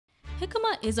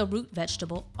Jicama is a root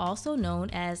vegetable, also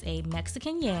known as a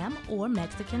Mexican yam or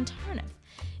Mexican turnip.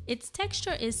 Its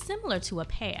texture is similar to a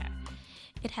pear.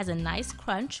 It has a nice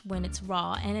crunch when it's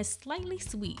raw and is slightly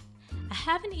sweet. I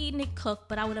haven't eaten it cooked,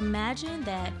 but I would imagine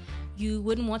that you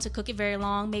wouldn't want to cook it very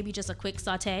long, maybe just a quick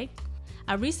saute.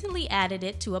 I recently added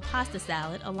it to a pasta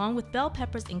salad along with bell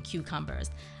peppers and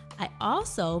cucumbers. I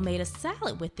also made a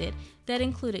salad with it that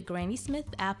included Granny Smith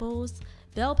apples,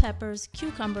 bell peppers,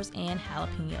 cucumbers, and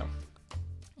jalapeno.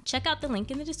 Check out the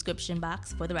link in the description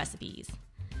box for the recipes.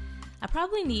 I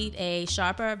probably need a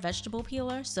sharper vegetable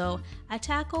peeler, so I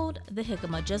tackled the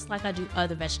jicama just like I do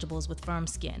other vegetables with firm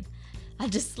skin. I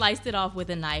just sliced it off with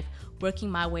a knife, working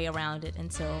my way around it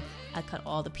until I cut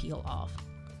all the peel off.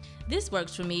 This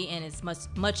works for me and it's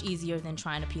much easier than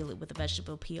trying to peel it with a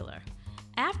vegetable peeler.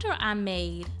 After I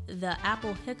made the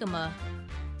apple jicama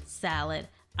salad,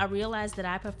 I realized that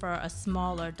I prefer a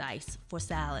smaller dice for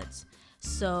salads.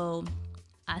 So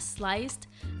I sliced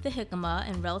the jicama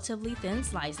in relatively thin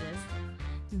slices.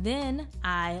 Then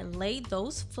I laid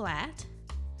those flat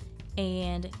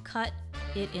and cut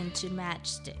it into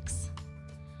matchsticks.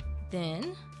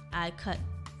 Then I cut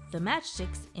the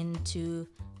matchsticks into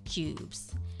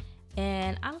cubes.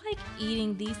 And I like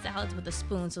eating these salads with a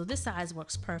spoon, so this size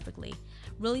works perfectly.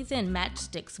 Really thin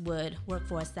matchsticks would work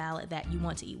for a salad that you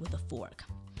want to eat with a fork.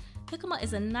 Jicama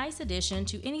is a nice addition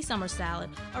to any summer salad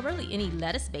or really any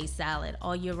lettuce-based salad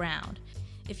all year round.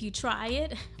 If you try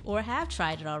it or have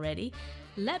tried it already,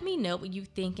 let me know what you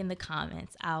think in the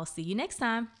comments. I'll see you next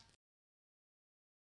time.